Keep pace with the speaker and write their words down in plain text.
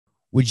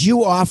Would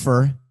you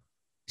offer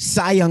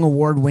Cy Young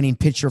Award-winning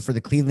pitcher for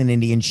the Cleveland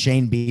Indians,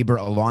 Shane Bieber,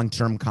 a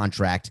long-term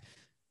contract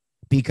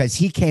because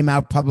he came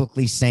out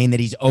publicly saying that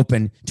he's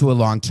open to a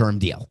long-term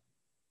deal?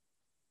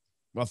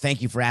 Well,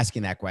 thank you for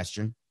asking that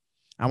question.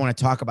 I want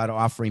to talk about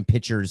offering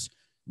pitchers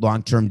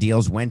long-term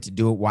deals, when to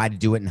do it, why to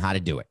do it, and how to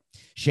do it.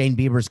 Shane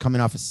Bieber is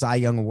coming off a Cy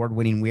Young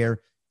Award-winning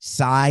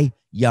Cy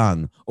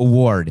Young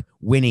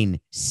Award-winning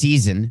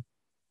season.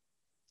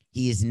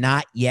 He is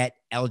not yet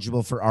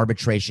eligible for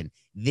arbitration.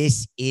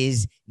 This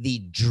is the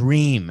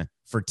dream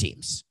for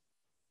teams.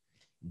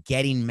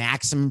 Getting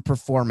maximum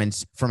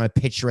performance from a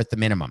pitcher at the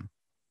minimum.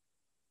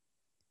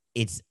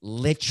 It's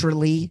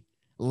literally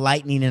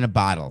lightning in a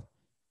bottle.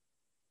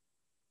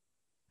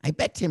 I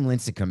bet Tim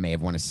Lincecum may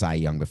have won a Cy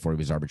Young before he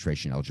was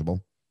arbitration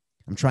eligible.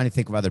 I'm trying to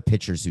think of other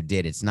pitchers who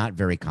did. It's not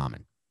very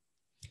common.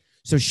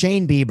 So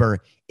Shane Bieber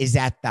is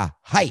at the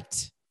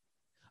height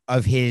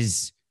of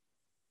his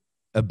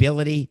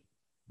ability,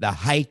 the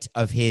height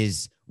of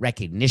his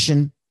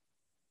recognition,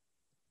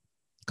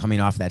 coming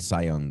off that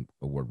Cy Young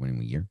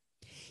Award-winning year.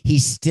 He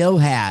still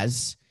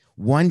has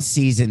one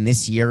season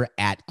this year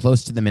at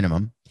close to the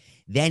minimum.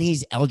 Then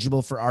he's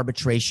eligible for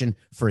arbitration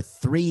for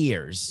 3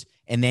 years,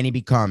 and then he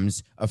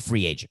becomes a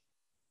free agent.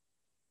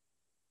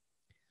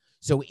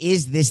 So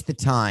is this the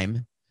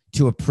time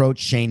to approach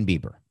Shane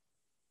Bieber?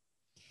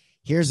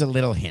 Here's a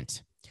little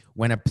hint.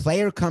 When a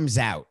player comes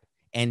out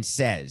and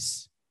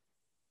says,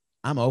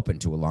 I'm open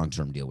to a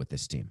long-term deal with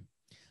this team.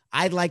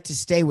 I'd like to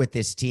stay with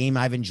this team.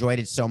 I've enjoyed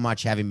it so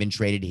much having been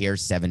traded here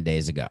 7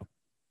 days ago.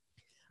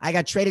 I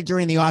got traded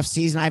during the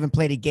offseason. I haven't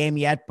played a game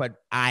yet, but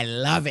I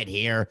love it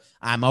here.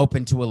 I'm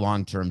open to a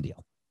long-term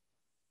deal.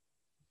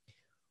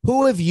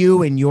 Who of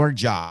you in your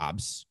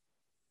jobs,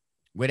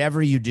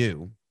 whatever you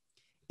do,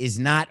 is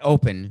not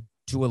open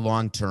to a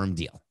long-term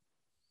deal?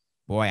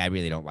 Boy, I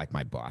really don't like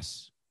my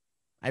boss.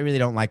 I really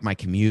don't like my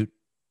commute.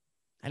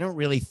 I don't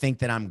really think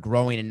that I'm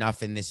growing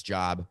enough in this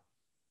job.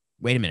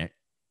 Wait a minute.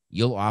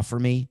 You'll offer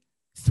me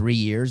 3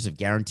 years of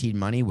guaranteed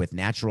money with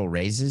natural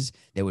raises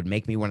that would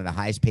make me one of the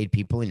highest paid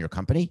people in your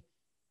company?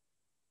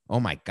 Oh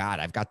my God,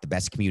 I've got the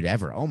best commute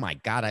ever. Oh my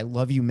God, I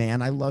love you,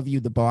 man. I love you,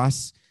 the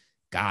boss.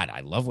 God,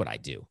 I love what I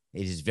do.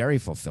 It is very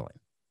fulfilling.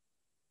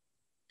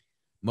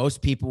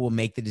 Most people will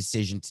make the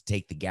decision to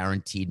take the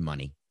guaranteed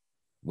money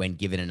when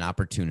given an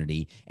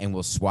opportunity and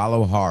will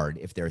swallow hard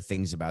if there are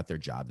things about their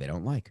job they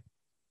don't like.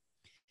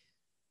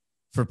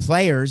 For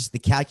players, the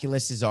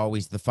calculus is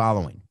always the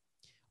following.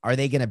 Are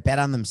they going to bet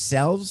on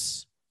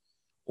themselves,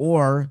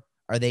 or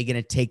are they going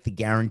to take the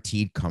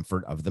guaranteed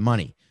comfort of the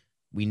money?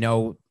 We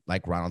know,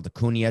 like Ronald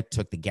Acuna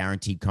took the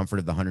guaranteed comfort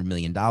of the $100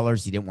 million.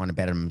 He didn't want to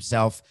bet on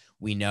himself.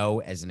 We know,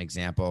 as an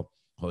example,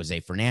 Jose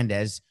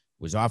Fernandez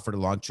was offered a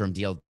long-term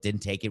deal,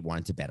 didn't take it,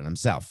 wanted to bet on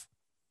himself.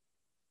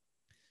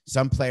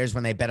 Some players,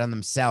 when they bet on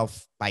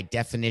themselves, by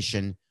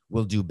definition,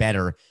 will do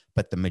better,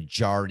 but the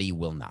majority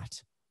will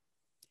not.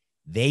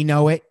 They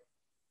know it,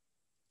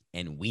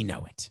 and we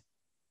know it.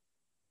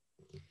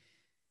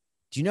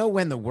 Do you know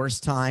when the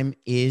worst time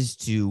is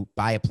to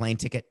buy a plane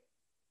ticket?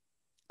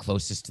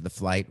 Closest to the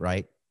flight,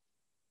 right?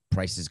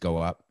 Prices go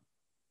up.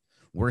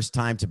 Worst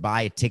time to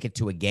buy a ticket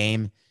to a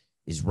game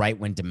is right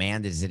when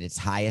demand is at its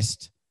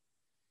highest.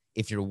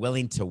 If you're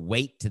willing to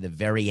wait to the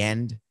very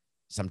end,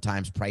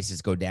 sometimes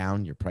prices go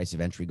down. Your price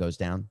of entry goes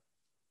down.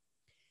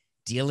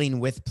 Dealing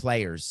with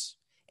players,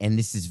 and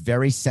this is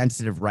very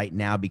sensitive right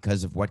now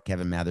because of what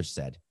Kevin Mather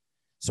said.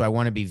 So I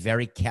want to be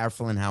very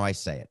careful in how I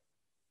say it.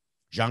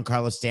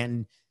 Giancarlo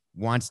Stanton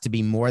wants to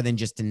be more than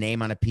just a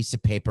name on a piece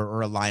of paper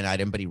or a line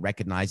item, but he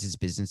recognizes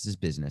business is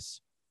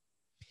business.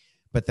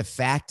 But the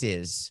fact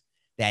is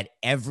that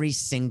every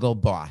single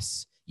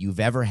boss you've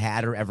ever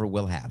had or ever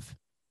will have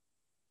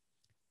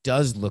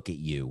does look at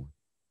you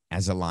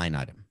as a line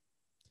item.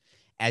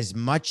 As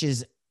much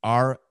as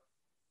our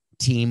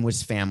team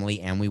was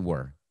family, and we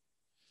were,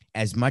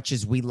 as much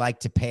as we like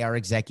to pay our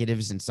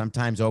executives and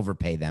sometimes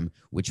overpay them,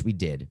 which we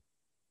did,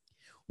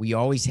 we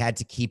always had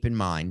to keep in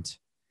mind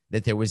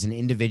that there was an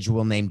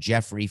individual named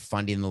Jeffrey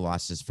funding the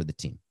losses for the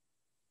team.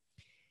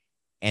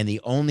 And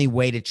the only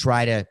way to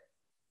try to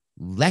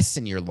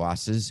lessen your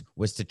losses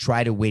was to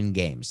try to win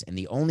games. And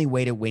the only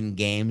way to win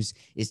games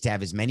is to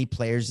have as many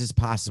players as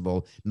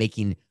possible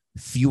making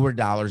fewer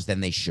dollars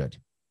than they should.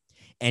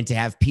 And to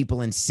have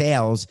people in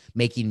sales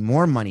making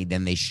more money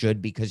than they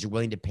should because you're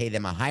willing to pay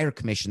them a higher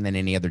commission than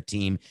any other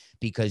team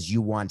because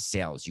you want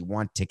sales, you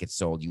want tickets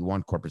sold, you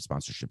want corporate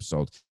sponsorship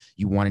sold,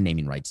 you want a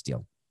naming rights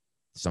deal,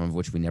 some of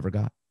which we never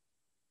got.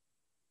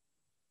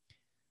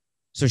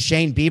 So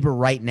Shane Bieber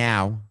right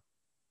now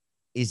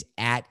is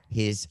at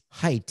his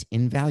height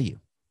in value.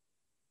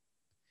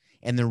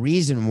 And the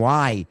reason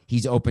why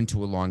he's open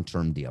to a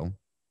long-term deal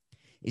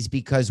is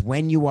because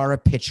when you are a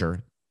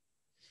pitcher,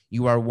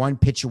 you are one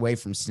pitch away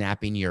from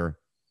snapping your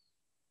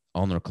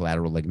ulnar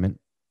collateral ligament.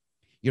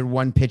 You're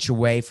one pitch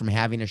away from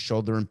having a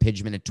shoulder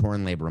impingement, a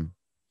torn labrum.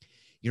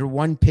 You're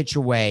one pitch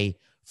away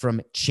from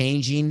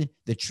changing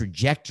the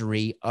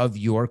trajectory of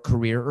your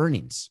career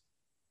earnings.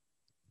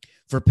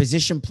 For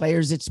position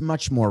players, it's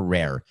much more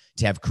rare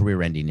to have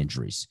career-ending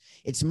injuries.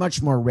 It's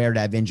much more rare to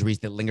have injuries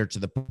that linger to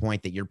the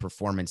point that your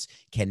performance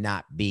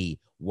cannot be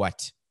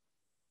what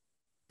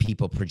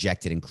people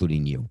projected,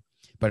 including you.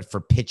 But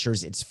for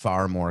pitchers, it's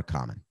far more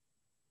common.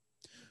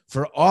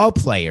 For all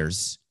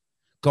players,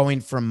 going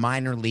from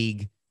minor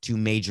league to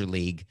major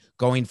league,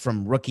 going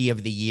from rookie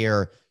of the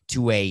year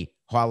to a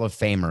Hall of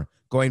Famer,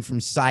 going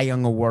from Cy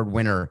Young Award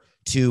winner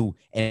to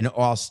an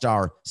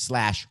all-star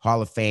 /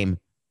 Hall of Fame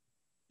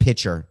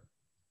pitcher,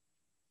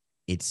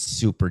 it's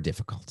super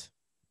difficult.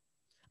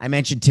 I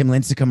mentioned Tim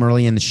Lincecum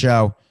early in the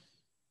show.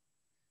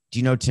 Do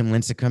you know Tim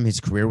Lincecum? His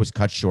career was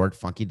cut short,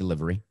 funky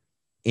delivery,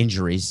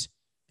 injuries.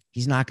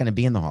 He's not going to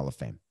be in the Hall of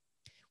Fame.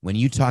 When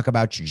you talk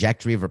about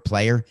trajectory of a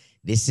player,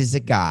 this is a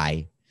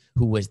guy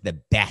who was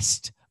the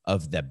best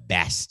of the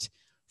best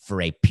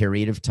for a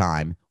period of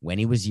time when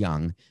he was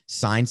young,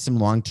 signed some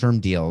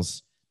long-term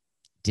deals,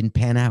 didn't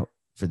pan out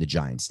for the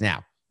Giants.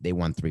 Now, they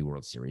won 3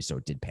 World Series, so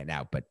it did pan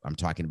out, but I'm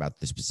talking about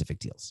the specific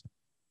deals.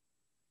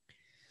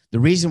 The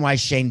reason why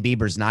Shane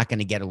Bieber is not going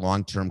to get a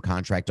long-term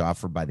contract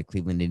offer by the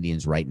Cleveland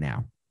Indians right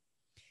now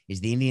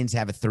is the Indians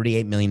have a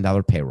 $38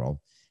 million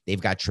payroll. They've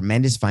got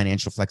tremendous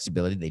financial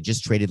flexibility. They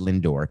just traded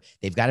Lindor.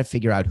 They've got to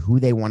figure out who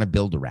they want to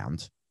build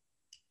around.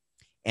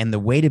 And the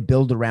way to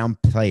build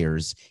around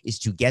players is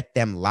to get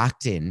them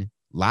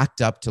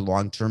locked up to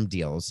long-term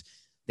deals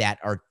that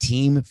are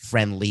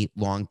team-friendly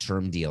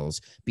long-term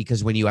deals.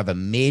 Because when you have a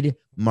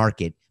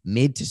mid-market,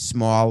 mid to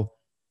small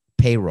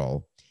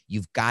payroll,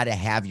 you've got to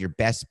have your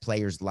best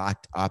players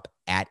locked up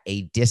at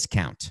a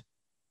discount.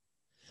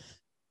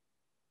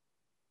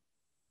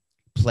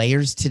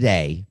 Players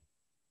today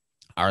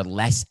are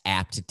less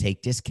apt to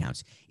take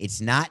discounts.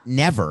 It's not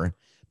never,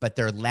 but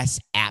they're less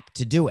apt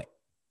to do it.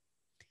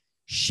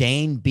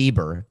 Shane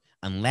Bieber,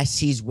 unless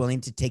he's willing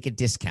to take a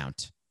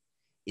discount,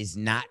 is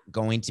not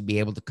going to be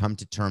able to come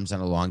to terms on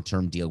a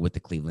long-term deal with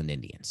the Cleveland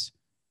Indians.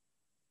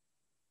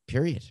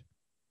 Period.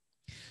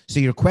 So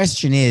your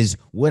question is,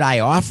 would I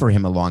offer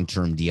him a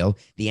long-term deal?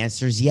 The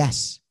answer is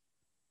yes.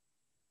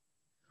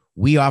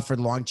 We offered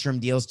long-term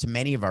deals to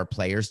many of our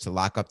players to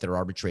lock up their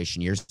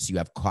arbitration years so you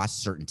have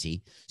cost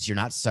certainty, so you're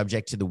not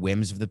subject to the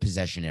whims of the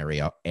possession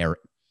area,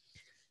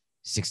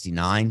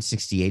 69,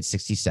 68,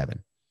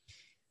 67.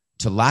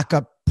 To lock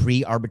up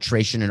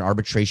pre-arbitration and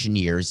arbitration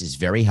years is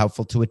very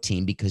helpful to a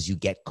team because you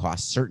get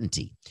cost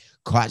certainty.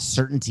 Cost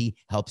certainty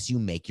helps you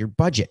make your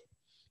budget.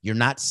 You're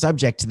not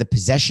subject to the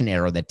possession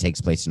error that takes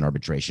place in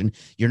arbitration.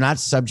 You're not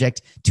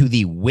subject to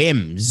the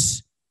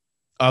whims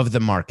of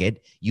the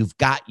market. You've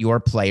got your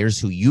players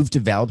who you've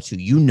developed, who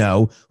you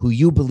know, who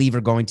you believe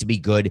are going to be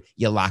good.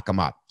 You lock them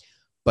up.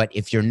 But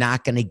if you're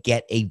not going to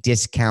get a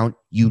discount,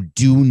 you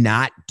do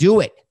not do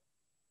it.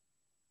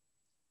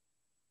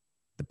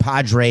 The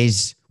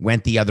Padres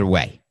went the other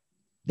way.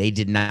 They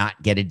did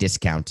not get a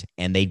discount,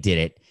 and they did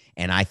it,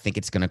 and I think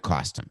it's going to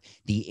cost them.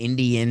 The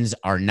Indians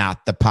are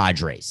not the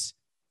Padres.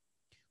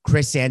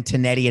 Chris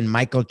Antonetti and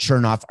Michael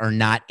Chernoff are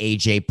not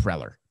A.J.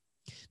 Preller.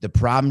 The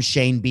problem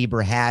Shane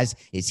Bieber has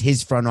is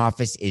his front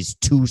office is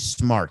too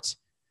smart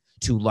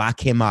to lock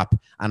him up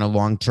on a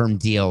long-term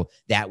deal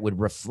that would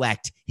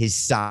reflect his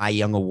Cy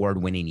Young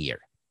Award-winning year.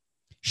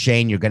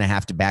 Shane, you're going to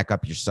have to back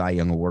up your Cy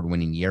Young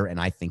Award-winning year, and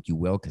I think you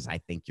will because I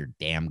think you're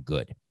damn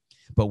good.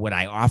 But would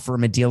I offer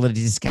him a deal at a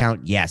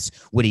discount? Yes.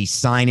 Would he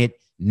sign it?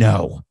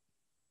 No.